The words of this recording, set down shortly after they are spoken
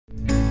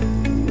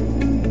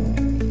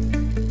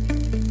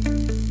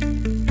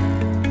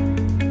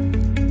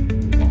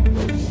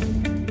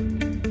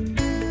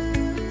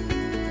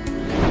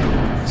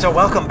So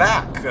welcome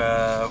back.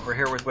 We're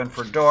here with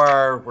Wynford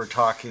Dore. We're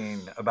talking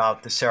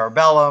about the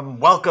cerebellum.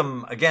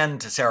 Welcome again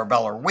to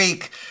Cerebellar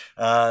Week,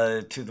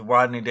 to the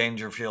Rodney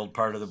Dangerfield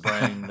part of the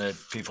brain that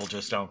people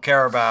just don't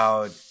care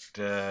about.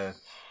 And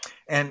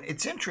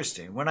it's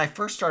interesting. When I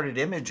first started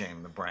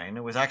imaging the brain,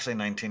 it was actually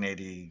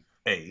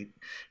 1988,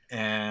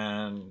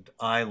 and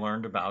I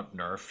learned about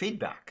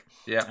neurofeedback.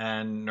 Yeah.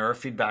 And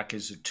neurofeedback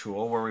is a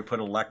tool where we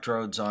put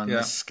electrodes on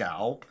the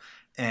scalp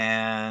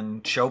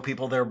and show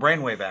people their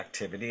brainwave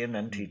activity and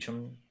then teach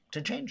them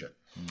to change it.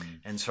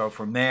 And so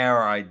from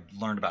there, I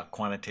learned about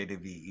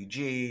quantitative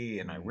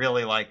EEG, and I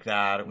really liked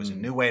that. It was a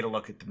new way to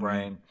look at the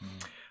brain.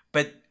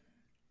 But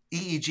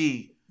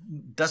EEG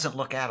doesn't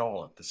look at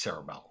all at the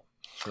cerebellum.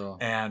 Sure.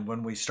 And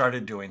when we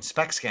started doing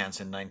SPECT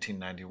scans in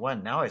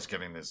 1991, now I was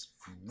getting this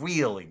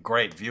really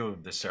great view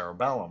of the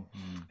cerebellum.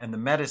 And the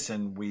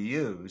medicine we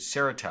use,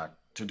 Ceratec,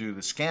 to do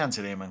the scans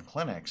at Amen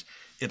clinics,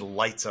 it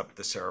lights up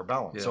the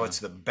cerebellum. So it's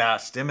the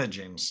best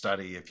imaging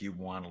study if you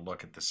want to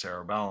look at the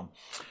cerebellum.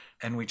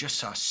 And we just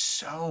saw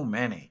so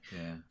many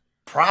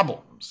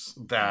problems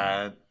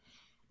that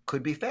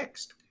could be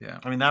fixed.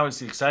 I mean, that was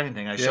the exciting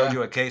thing. I showed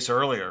you a case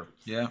earlier.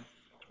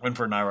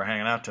 Wynford and I were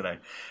hanging out today.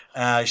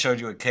 I showed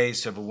you a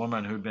case of a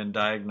woman who'd been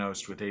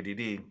diagnosed with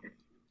ADD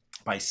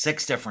by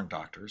 6 different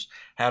doctors,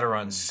 had her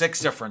on 6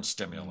 different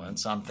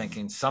stimulants. I'm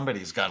thinking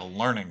somebody's got a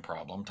learning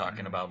problem,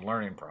 talking about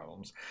learning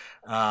problems.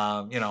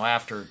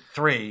 After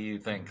 3, you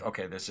think,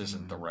 okay, this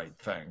isn't the right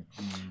thing.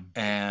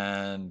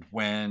 And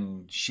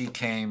when she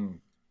came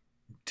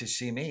to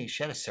see me,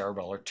 she had a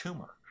cerebellar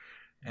tumor.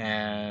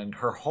 And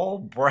her whole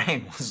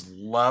brain was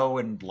low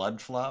in blood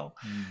flow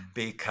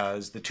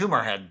because the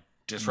tumor had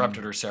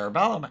disrupted her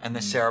cerebellum, and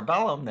the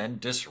cerebellum then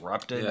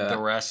disrupted the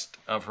rest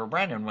of her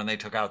brain. And when they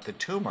took out the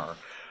tumor,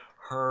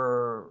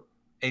 her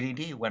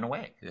ADD went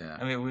away.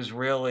 I mean, it was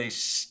really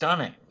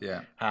stunning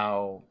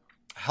how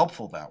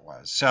helpful that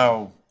was.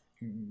 So,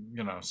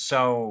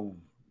 so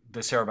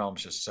the cerebellum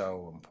is just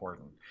so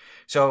important.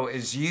 So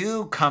as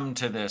you come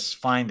to this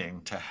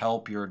finding to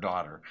help your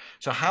daughter,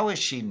 so how is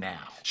she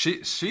now? She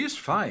is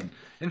fine.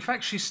 In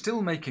fact, she's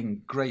still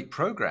making great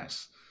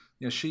progress.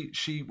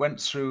 She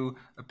went through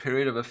a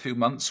period of a few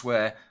months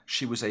where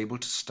she was able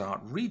to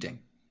start reading.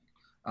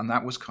 And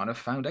that was kind of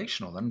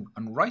foundational,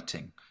 and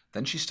writing.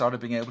 Then she started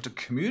being able to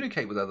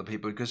communicate with other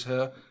people because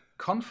her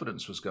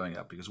confidence was going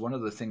up. Because one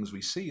of the things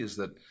we see is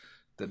that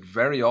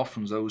very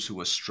often those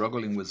who are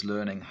struggling with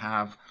learning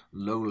have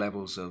low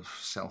levels of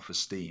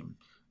self-esteem.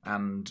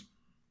 And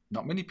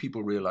not many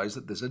people realize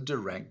that there's a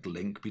direct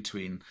link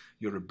between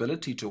your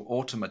ability to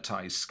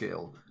automatize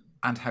skill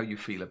and how you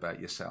feel about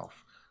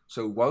yourself.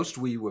 So whilst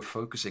we were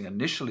focusing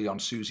initially on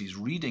Susie's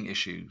reading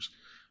issues,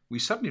 we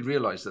suddenly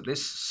realized that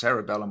this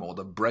cerebellum, or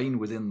the brain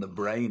within the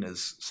brain,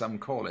 as some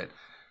call it,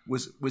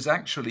 was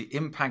actually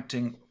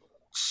impacting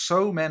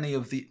so many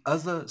of the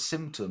other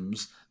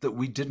symptoms that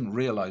we didn't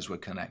realize were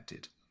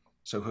connected.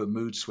 So her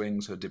mood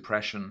swings, her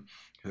depression,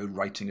 her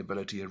writing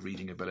ability, her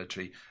reading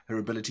ability, her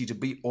ability to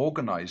be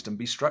organized and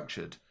be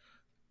structured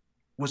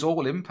was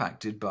all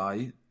impacted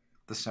by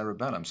the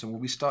cerebellum. So when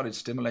we started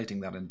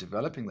stimulating that and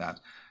developing that,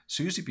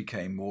 Susie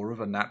became more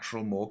of a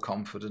natural, more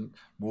confident,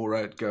 more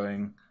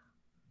outgoing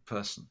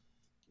person.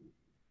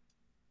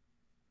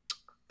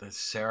 The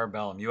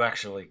cerebellum, you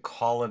actually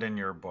call it in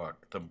your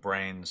book, the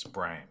brain's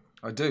brain.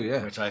 I do,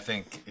 yeah. Which I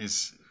think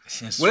is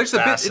well, it's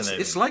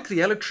fascinating. It's like the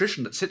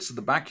electrician that sits at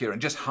the back here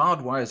and just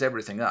hardwires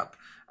everything up.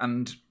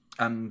 And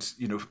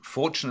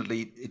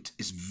fortunately, it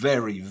is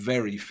very,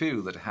 very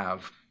few that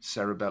have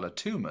cerebellar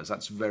tumors.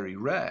 That's very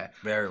rare.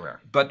 Very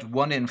rare. But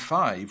 1 in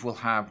 5 will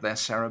have their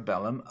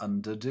cerebellum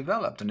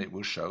underdeveloped, and it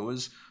will show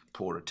as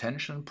poor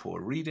attention,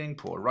 poor reading,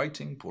 poor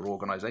writing, poor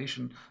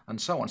organization,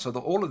 and so on. So that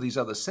all of these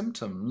other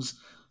symptoms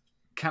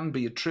can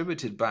be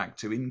attributed back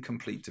to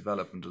incomplete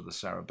development of the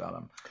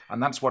cerebellum.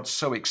 And that's what's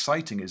so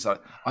exciting, is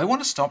that I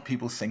want to stop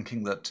people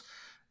thinking that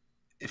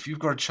if you've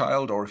got a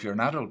child or if you're an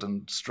adult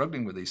and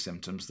struggling with these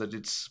symptoms, that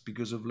it's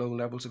because of low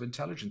levels of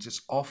intelligence.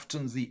 It's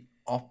often the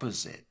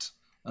opposite.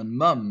 And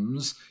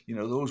mums,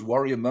 those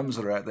warrior mums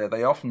that are out there,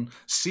 they often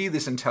see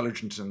this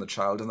intelligence in the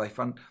child and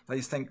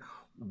they think,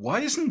 why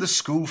isn't the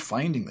school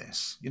finding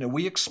this?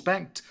 We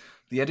expect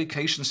the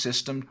education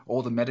system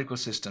or the medical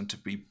system to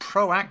be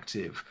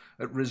proactive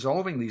at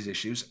resolving these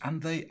issues,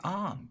 and they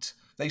aren't.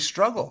 They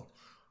struggle.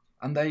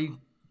 And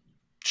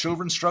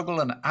children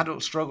struggle and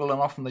adults struggle, and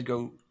often they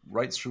go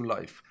right through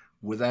life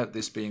without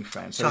this being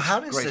found. So how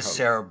does the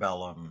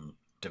cerebellum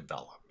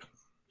develop?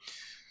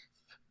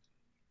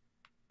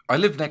 I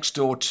live next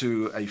door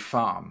to a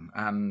farm,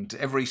 and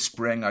every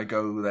spring I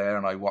go there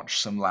and I watch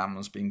some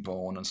lambs being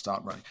born and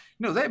start running.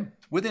 They're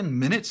within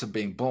minutes of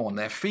being born.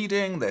 They're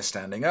feeding, they're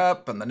standing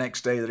up, and the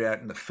next day they're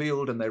out in the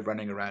field and they're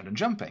running around and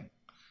jumping.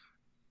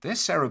 Their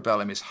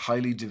cerebellum is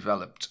highly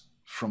developed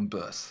from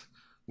birth,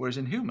 whereas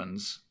in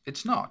humans,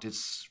 it's not.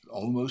 It's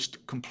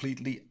almost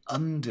completely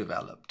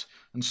undeveloped.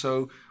 And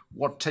so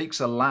what takes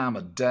a lamb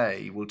a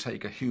day will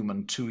take a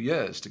human 2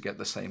 years to get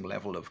the same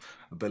level of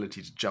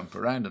ability to jump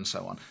around and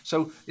so on.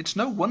 So it's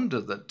no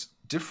wonder that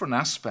different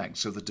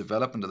aspects of the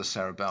development of the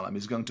cerebellum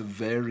is going to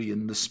vary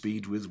in the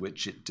speed with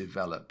which it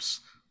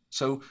develops.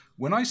 So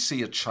when I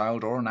see a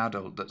child or an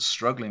adult that's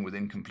struggling with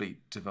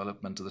incomplete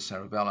development of the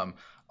cerebellum,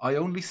 I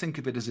only think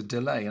of it as a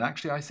delay, and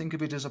actually I think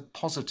of it as a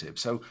positive.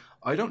 So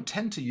I don't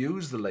tend to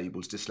use the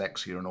labels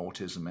dyslexia and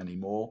autism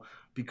anymore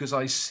because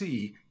I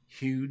see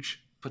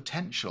huge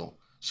potential.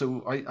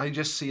 So I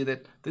just see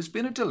that there's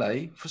been a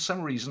delay for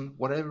some reason,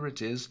 whatever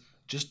it is,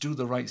 just do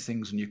the right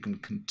things and you can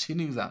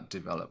continue that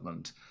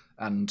development,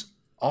 and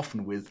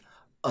often with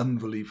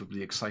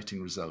unbelievably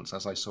exciting results,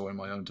 as I saw in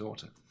my own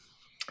daughter.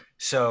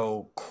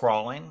 So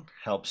crawling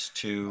helps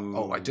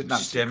to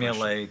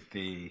stimulate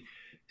the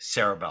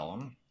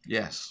cerebellum.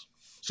 Yes.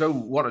 So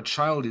what a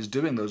child is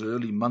doing those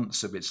early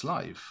months of its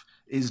life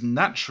is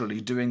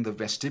naturally doing the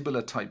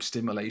vestibular type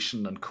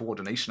stimulation and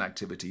coordination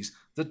activities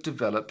that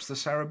develops the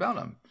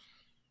cerebellum.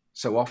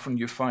 So often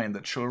you find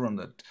that children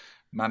that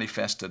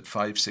manifest at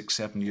 5, 6,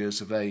 7 years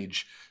of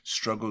age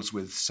struggles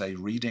with, say,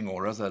 reading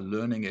or other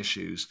learning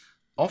issues,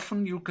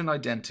 often you can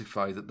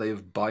identify that they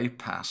have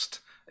bypassed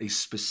a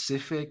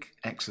specific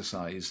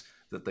exercise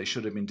that they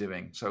should have been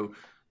doing. So,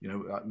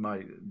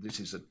 this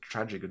is a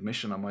tragic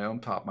admission on my own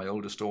part. My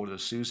oldest daughter,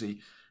 Susie,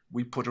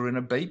 we put her in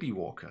a baby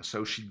walker,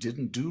 so she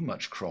didn't do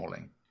much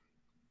crawling.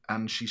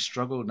 And she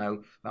struggled. Now,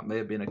 that may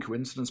have been a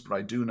coincidence, but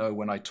I do know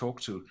when I talk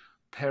to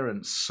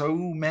parents, so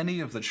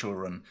many of the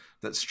children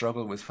that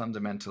struggle with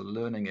fundamental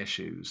learning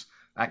issues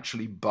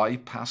actually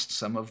bypassed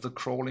some of the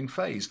crawling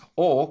phase.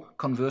 Or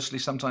conversely,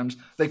 sometimes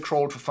they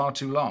crawled for far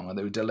too long and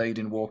they were delayed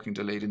in walking,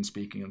 delayed in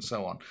speaking, and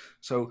so on.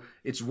 So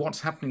it's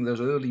what's happening those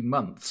early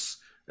months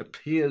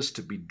appears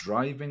to be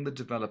driving the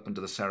development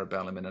of the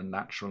cerebellum in a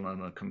natural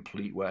and a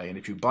complete way. And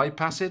if you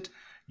bypass it,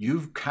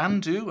 you can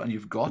do, and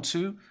you've got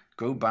to,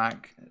 go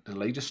back at a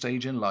later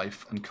stage in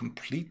life and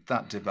complete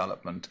that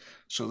development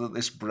so that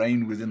this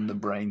brain within the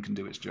brain can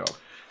do its job.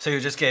 So you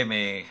just gave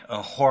me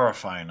a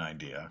horrifying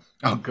idea.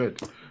 Oh,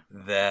 good.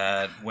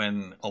 That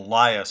when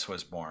Elias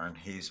was born,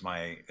 he's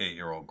my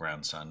 8-year-old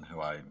grandson who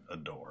I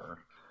adore.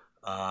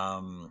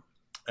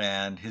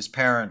 And his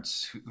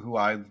parents, who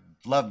I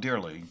love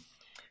dearly,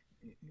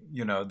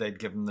 they'd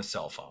give him the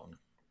cell phone.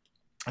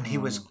 And he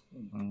was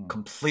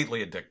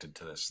completely addicted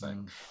to this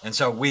thing. And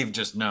so we've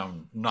just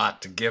known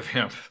not to give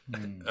him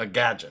a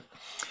gadget.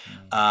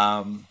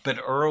 But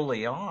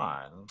early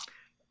on,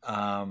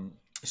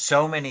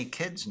 so many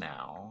kids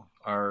now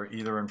are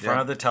either in front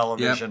of the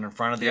television, in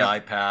front of the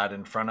iPad,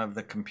 in front of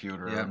the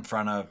computer, in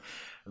front of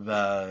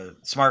the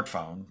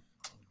smartphone.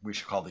 We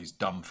should call these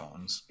dumb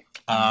phones.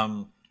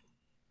 And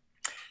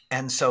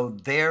so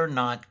they're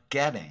not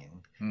getting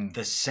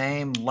the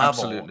same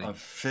level of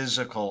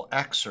physical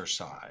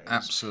exercise.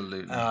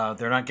 Absolutely.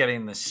 They're not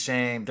getting the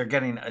same, they're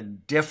getting a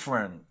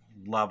different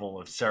level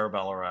of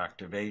cerebellar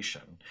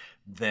activation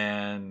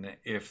than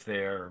if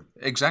they're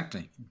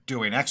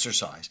doing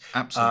exercise.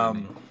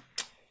 Absolutely.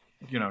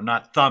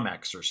 Not thumb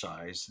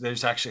exercise.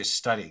 There's actually a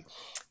study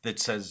that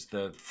says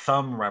the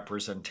thumb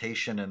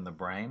representation in the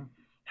brain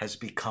has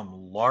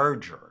become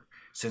larger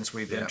since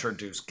we've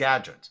introduced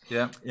gadgets.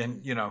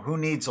 And, who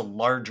needs a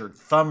larger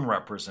thumb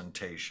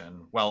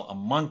representation? Well, a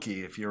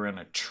monkey if you're in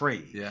a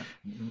tree,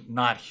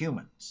 not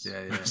humans.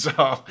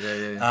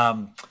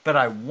 But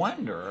I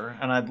wonder,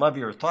 and I'd love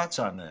your thoughts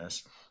on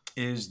this,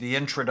 is the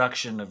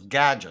introduction of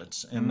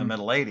gadgets in the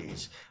middle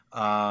 80s,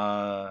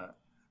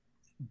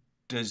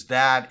 does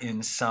that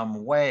in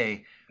some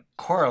way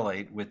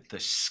correlate with the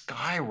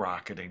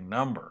skyrocketing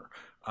number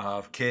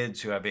of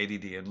kids who have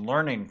ADD and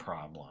learning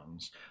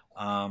problems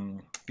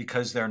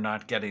because they're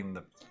not getting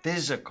the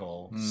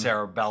physical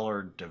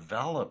cerebellar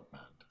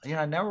development?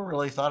 I never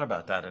really thought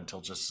about that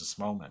until just this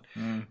moment.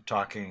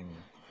 Talking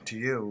to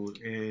you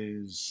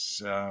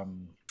is,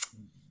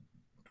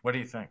 what do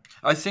you think?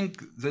 I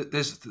think that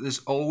there's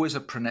always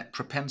a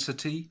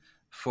propensity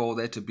for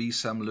there to be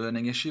some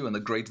learning issue, and the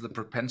greater the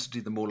propensity,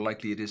 the more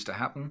likely it is to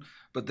happen.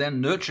 But then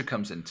nurture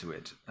comes into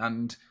it.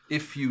 And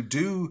if you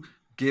do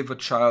give a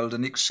child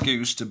an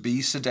excuse to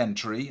be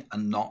sedentary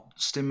and not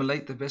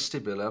stimulate the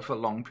vestibular for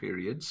long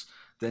periods,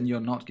 then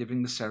you're not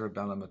giving the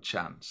cerebellum a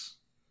chance.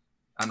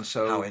 And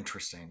so, how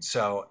interesting.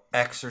 So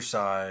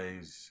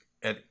exercise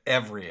at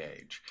every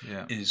age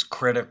is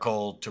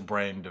critical to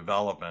brain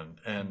development.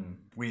 And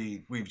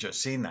we've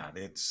just seen that.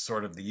 It's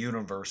sort of the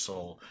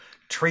universal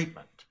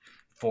treatment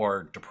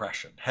for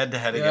depression.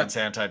 Head-to-head against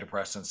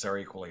antidepressants, they're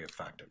equally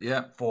effective.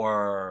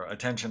 For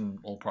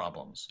attentional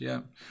problems.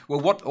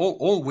 Well, what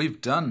all we've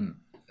done,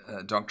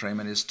 Dr.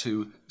 Amen, is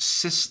to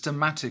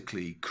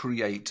systematically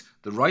create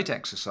the right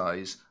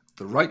exercise,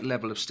 the right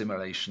level of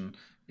stimulation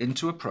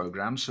into a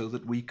program so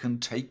that we can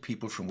take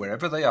people from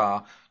wherever they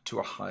are to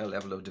a higher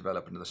level of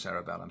development of the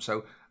cerebellum.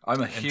 So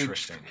I'm a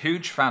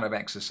huge fan of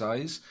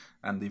exercise.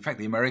 And in fact,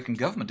 the American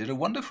government did a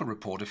wonderful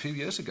report a few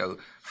years ago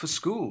for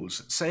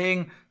schools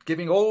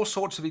giving all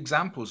sorts of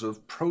examples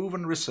of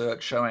proven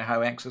research showing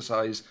how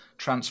exercise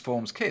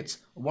transforms kids.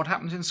 What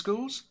happens in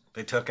schools?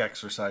 They took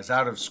exercise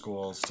out of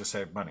schools to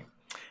save money.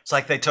 It's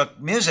like they took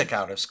music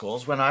out of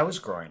schools when I was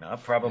growing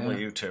up, probably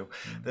Yeah. you too.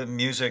 The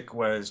music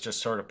was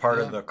just sort of part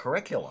of the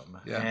curriculum,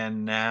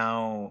 and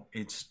now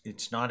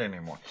it's not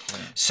anymore.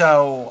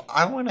 So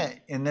I want to,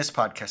 in this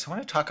podcast, I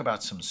want to talk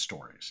about some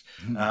stories.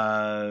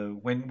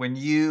 When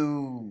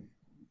you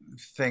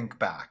think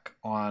back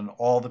on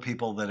all the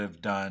people that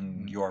have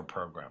done your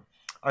program,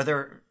 are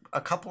there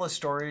a couple of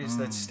stories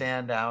that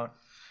stand out?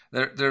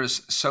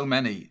 There's so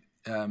many.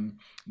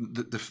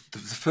 The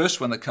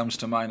first one that comes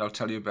to mind I'll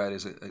tell you about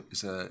is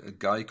a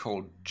guy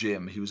called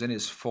Jim. He was in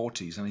his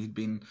 40s and he'd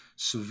been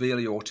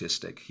severely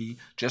autistic. He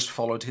just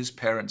followed his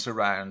parents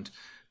around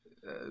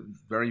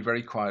very,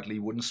 very quietly,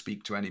 wouldn't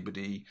speak to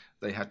anybody.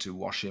 They had to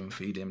wash him,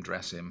 feed him,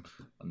 dress him,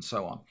 and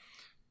so on.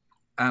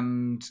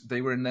 And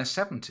they were in their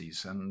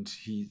 70s and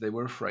they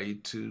were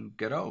afraid to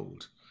get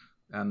old.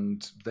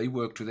 And they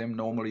worked with him.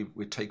 Normally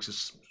it takes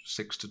us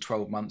 6 to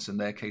 12 months. In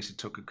their case, it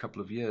took a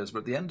couple of years. But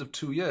at the end of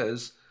 2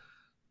 years,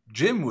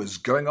 Jim was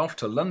going off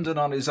to London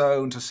on his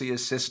own to see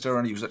his sister,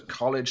 and he was at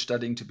college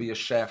studying to be a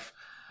chef.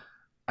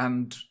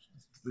 And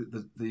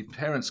the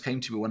parents came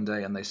to me one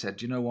day and they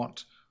said, you know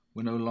what?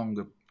 We're no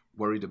longer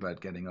worried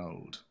about getting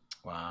old.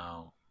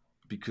 Wow.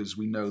 Because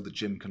we know that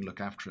Jim can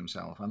look after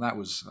himself. And I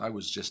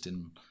was just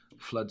in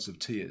floods of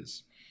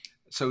tears.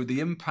 So the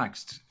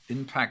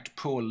impact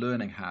poor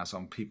learning has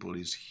on people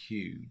is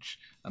huge,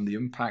 and the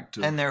impact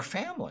of... And their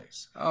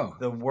families. Oh.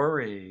 The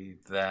worry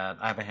that...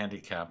 I have a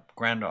handicapped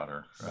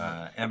granddaughter,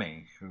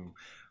 Emmy, who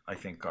I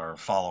think our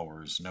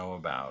followers know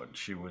about.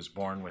 She was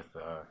born with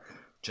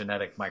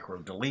genetic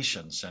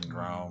microdeletion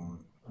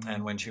syndrome,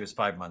 and when she was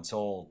 5 months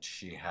old,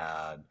 she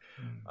had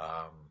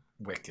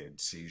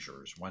wicked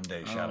seizures. One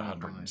day she had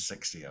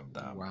 160 of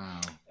them.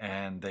 Wow.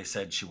 And they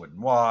said she wouldn't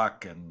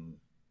walk, and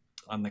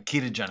on the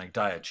ketogenic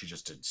diet, she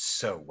just did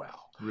so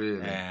well.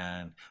 Really?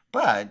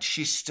 But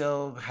she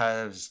still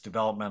has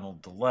developmental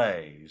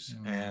delays.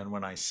 And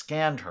when I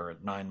scanned her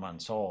at 9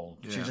 months old,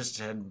 she just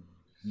had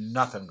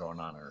nothing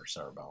going on in her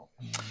cerebellum.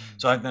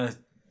 So I'm going to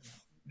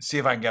see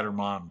if I can get her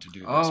mom to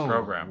do this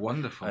program.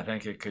 Wonderful. I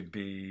think it could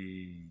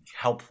be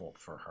helpful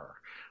for her.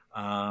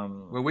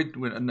 Well,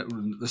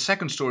 the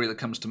second story that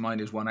comes to mind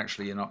is one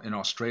actually in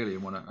Australia,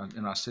 one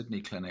in our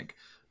Sydney clinic.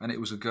 And it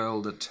was a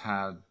girl that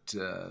had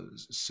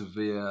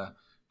severe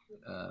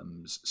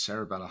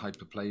cerebellar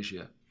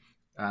hyperplasia,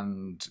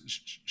 and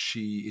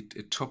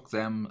it took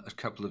them a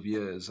couple of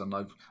years. And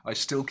I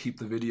still keep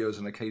the videos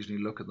and occasionally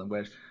look at them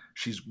where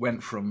she's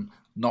went from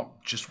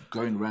not just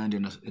going around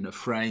in a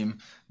frame.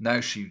 Now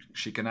she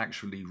can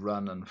actually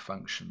run and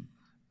function,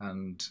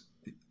 and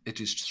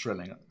it is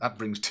thrilling. That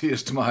brings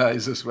tears to my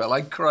eyes as well.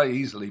 I cry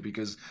easily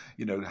because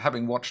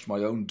having watched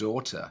my own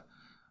daughter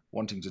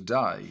wanting to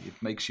die, it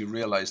makes you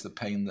realize the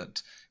pain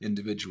that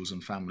individuals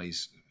and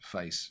families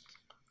face.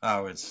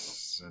 Oh,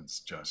 it's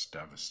just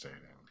devastating.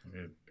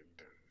 It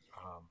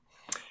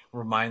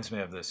reminds me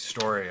of this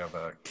story of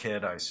a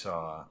kid I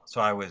saw.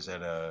 So I was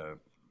at a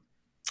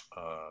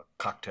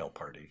cocktail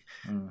party,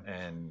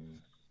 and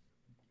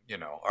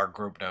our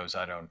group knows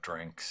I don't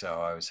drink,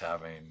 so I was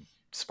having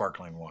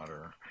sparkling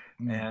water,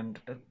 and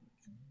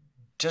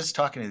just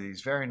talking to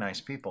these very nice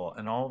people,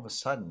 and all of a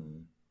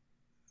sudden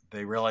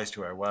they realized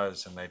who I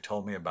was, and they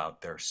told me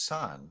about their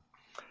son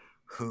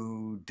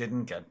who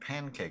didn't get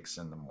pancakes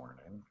in the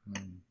morning.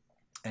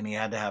 And he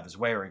had to have his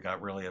way or he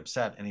got really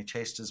upset. And he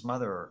chased his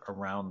mother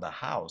around the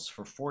house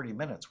for 40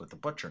 minutes with a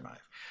butcher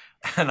knife.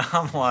 And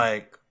I'm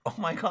like, oh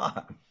my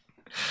God.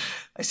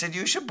 I said,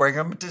 you should bring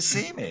him to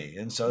see me.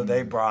 And so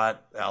they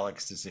brought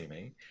Alex to see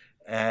me.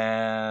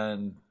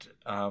 And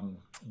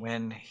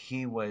when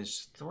he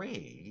was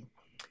 3,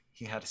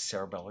 he had a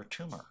cerebellar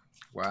tumor.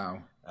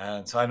 Wow.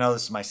 And so I know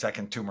this is my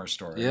second tumor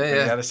story.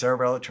 Yeah. He had a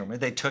cerebellar tumor.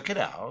 They took it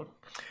out,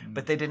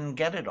 but they didn't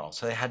get it all.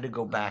 So they had to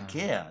go back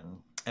in.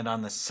 And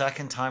on the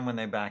second time when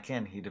they back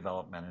in, he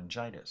developed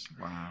meningitis.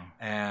 Wow.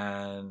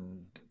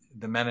 And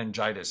the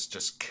meningitis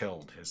just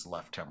killed his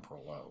left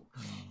temporal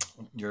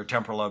lobe. Your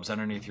temporal lobe's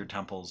underneath your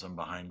temples and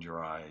behind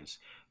your eyes.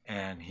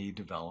 And he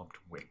developed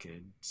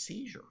wicked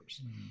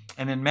seizures.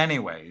 And in many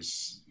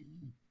ways,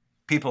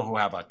 people who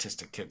have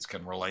autistic kids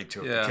can relate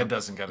to it. The kid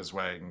doesn't get his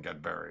way and get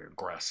very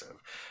aggressive.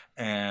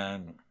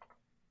 And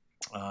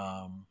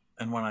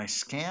when I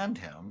scanned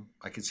him,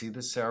 I could see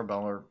the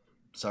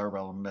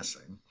cerebellum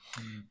missing.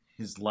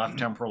 His left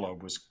temporal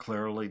lobe was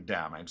clearly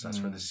damaged. That's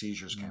where the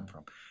seizures came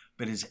from.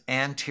 But his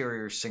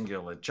anterior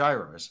cingulate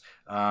gyrus,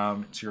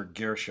 it's your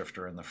gear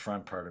shifter in the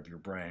front part of your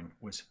brain,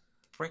 was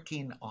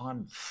freaking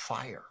on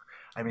fire.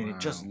 I mean, it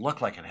just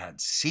looked like it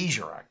had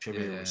seizure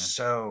activity. It was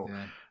so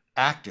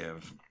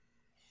active.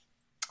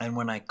 And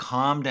when I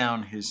calmed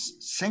down his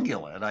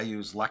cingulate, I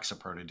use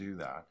Lexapro to do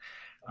that,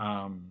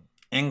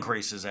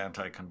 increases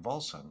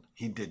anticonvulsant,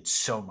 he did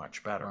so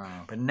much better.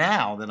 Wow. But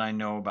now that I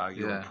know about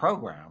your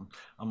program,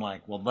 I'm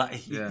like, well,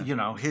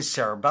 his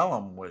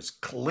cerebellum was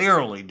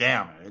clearly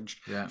damaged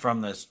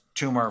from this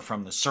tumor,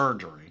 from the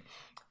surgery,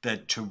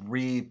 that to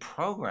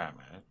reprogram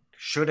it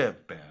should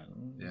have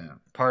been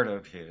part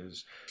of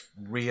his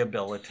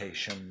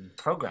rehabilitation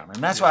program.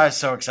 And that's why I was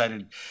so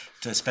excited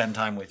to spend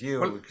time with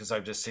you, because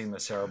I've just seen the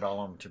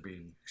cerebellum to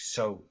be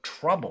so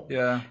troubled.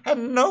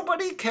 And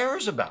nobody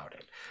cares about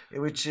it,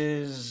 which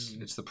is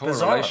it's the poor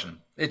bizarre. relation.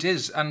 It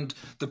is. And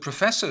the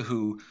professor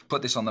who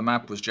put this on the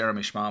map was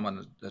Jeremy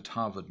Schmarman at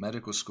Harvard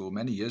Medical School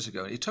many years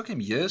ago. It took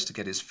him years to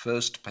get his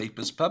first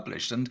papers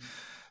published. And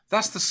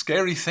that's the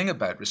scary thing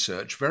about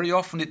research. Very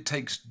often it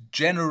takes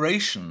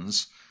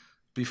generations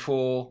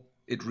before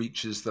it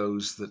reaches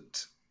those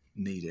that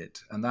need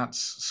it, and that's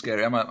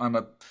scary. I'm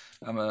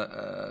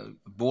a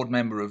board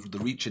member of the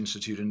Reach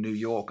Institute in New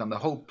York, and the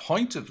whole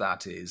point of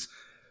that is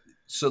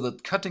so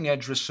that cutting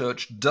edge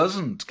research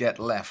doesn't get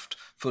left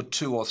for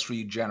 2 or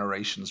 3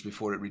 generations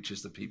before it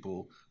reaches the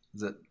people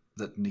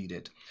that need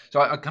it.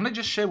 So can I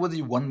just share with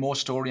you one more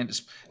story? And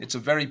it's a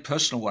very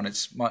personal one.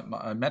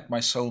 I met my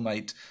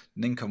soulmate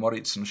Ninka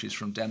Moritzen. She's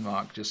from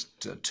Denmark, just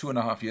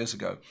 2.5 years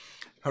ago.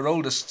 Her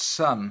oldest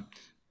son,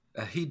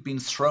 her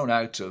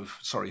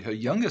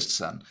youngest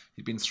son,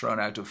 he'd been thrown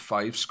out of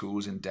 5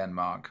 schools in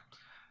Denmark.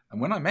 And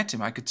when I met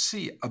him, I could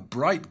see a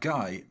bright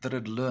guy that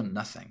had learned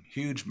nothing,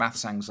 huge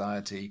maths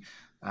anxiety,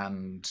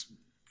 and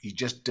he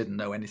just didn't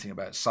know anything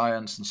about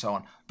science and so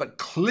on, but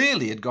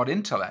clearly had got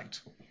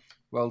intellect.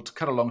 Well, to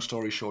cut a long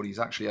story short, he's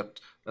actually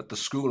at the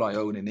school I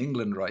own in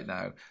England right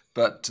now.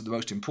 But the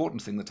most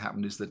important thing that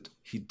happened is that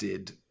he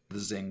did the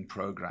Zing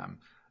program.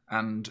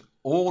 And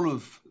all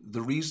of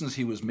the reasons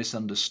he was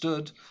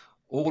misunderstood,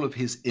 all of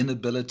his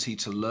inability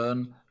to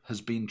learn has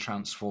been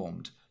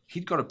transformed.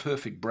 He'd got a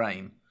perfect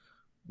brain,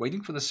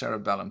 waiting for the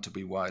cerebellum to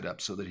be wired up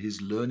so that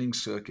his learning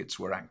circuits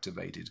were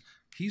activated.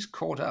 He's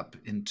caught up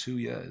in 2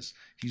 years.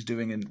 He's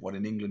doing what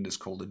in England is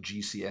called the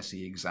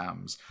GCSE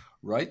exams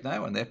right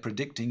now, and they're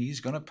predicting he's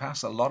going to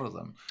pass a lot of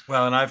them.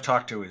 Well, and I've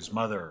talked to his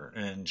mother,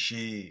 and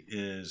she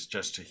is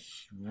just a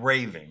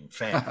raving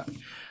fan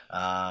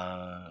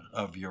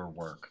of your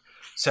work.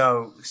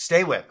 So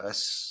stay with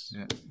us.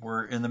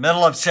 We're in the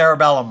middle of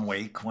Cerebellum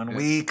Week. When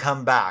we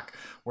come back,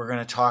 we're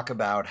going to talk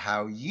about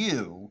how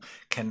you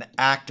can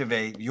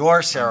activate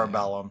your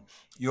cerebellum,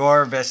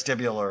 your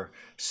vestibular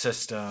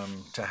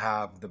system to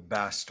have the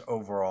best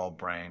overall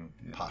brain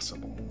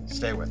possible.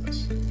 Stay with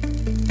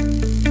us.